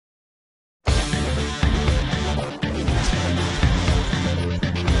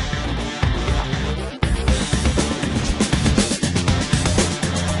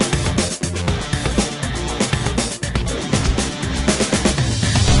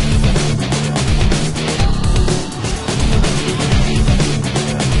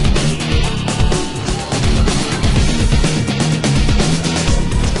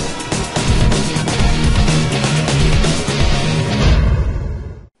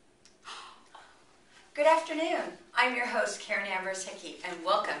Good afternoon. I'm your host, Karen Ambrose-Hickey, and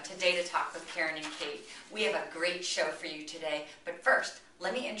welcome to Data Talk with Karen and Kate. We have a great show for you today, but first,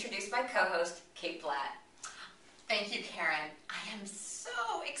 let me introduce my co-host, Kate Blatt. Thank you, Karen. I am so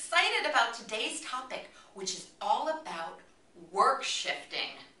excited about today's topic, which is all about work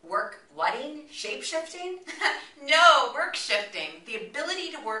shifting. Work-whatting? Shape-shifting? No, work shifting. The ability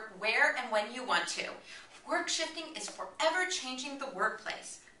to work where and when you want to. Work shifting is forever changing the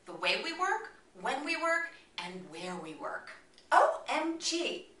workplace. The way we work, when we work, and where we work.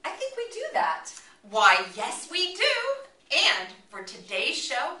 OMG, I think we do that. Why, yes we do. And for today's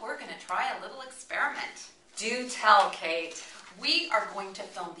show, we're going to try a little experiment. Do tell, Kate. We are going to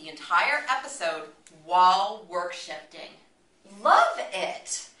film the entire episode while work shifting. Love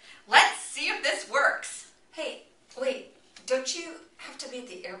it. Let's see if this works. Hey, wait, don't you have to be at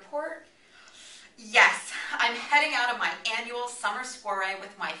the airport? Yes, I'm heading out on my annual summer soiree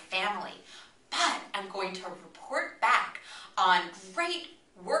with my family, but I'm going to report back on great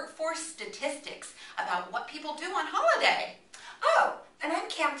workforce statistics about what people do on holiday. Oh, and I'm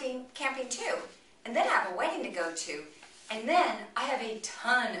camping too. And then I have a wedding to go to. And then I have a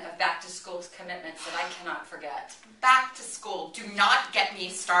ton of back to school commitments that I cannot forget. Back to school, do not get me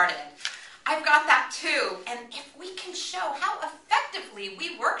started. I've got that too, and if we can show how effectively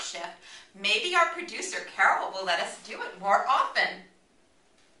we work shift, maybe our producer Carol will let us do it more often.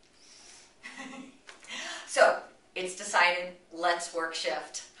 So, it's decided, let's work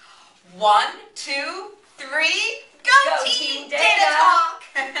shift. 1, 2, 3, go team Data Talk!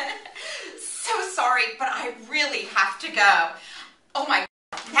 So sorry, but I really have to go. Oh my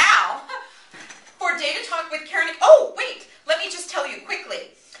God. Now, for Data Talk with Karen, oh wait, let me just tell you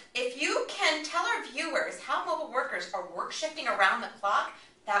quickly. If you can tell our viewers how mobile workers are work shifting around the clock,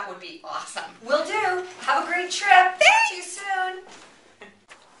 that would be awesome. Will do. Have a great trip. See you soon.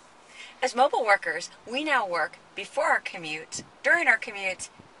 As mobile workers, we now work before our commutes, during our commutes,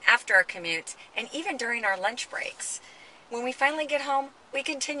 after our commutes, and even during our lunch breaks. When we finally get home, we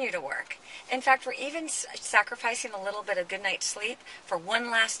continue to work. In fact, we're even sacrificing a little bit of good night's sleep for one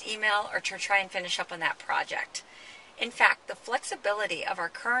last email or to try and finish up on that project. In fact, the flexibility of our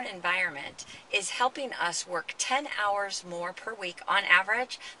current environment is helping us work 10 hours more per week on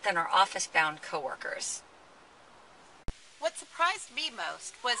average than our office-bound coworkers. What surprised me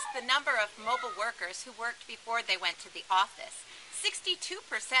most was the number of mobile workers who worked before they went to the office.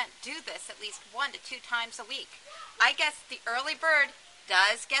 62% do this at least 1 to 2 times a week. I guess the early bird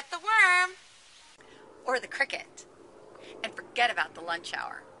does get the worm. Or the cricket. And forget about the lunch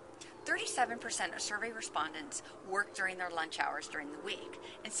hour. 37% of survey respondents work during their lunch hours during the week,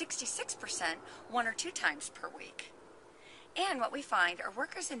 and 66% 1 or 2 times per week. And what we find are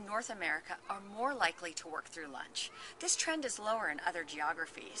workers in North America are more likely to work through lunch. This trend is lower in other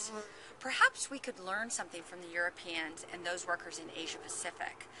geographies. Perhaps we could learn something from the Europeans and those workers in Asia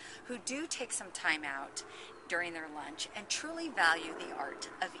Pacific who do take some time out during their lunch and truly value the art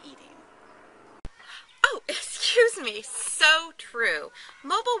of eating. Oh, excuse me, so true.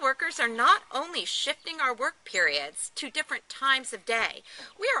 Mobile workers are not only shifting our work periods to different times of day,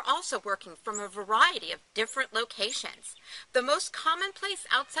 we are also working from a variety of different locations. The most common place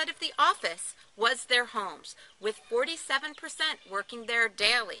outside of the office was their homes, with 47% working there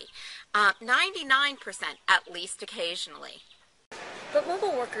daily, 99% at least occasionally. But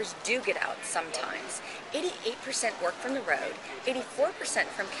mobile workers do get out sometimes. 88% work from the road, 84%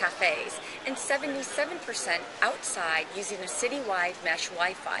 from cafes, and 77% outside using a citywide mesh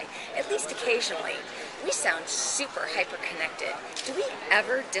Wi-Fi, at least occasionally. We sound super hyper-connected. Do we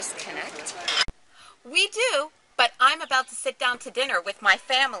ever disconnect? We do, but I'm about to sit down to dinner with my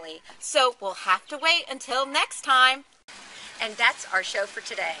family, so we'll have to wait until next time. And that's our show for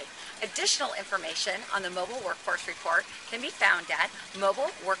today. Additional information on the Mobile Workforce Report can be found at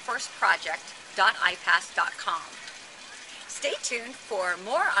mobileworkforceproject.ipass.com. Stay tuned for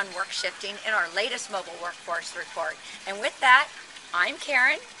more on work shifting in our latest Mobile Workforce Report. And with that, I'm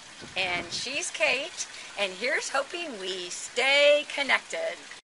Karen, and she's Kate, and here's hoping we stay connected.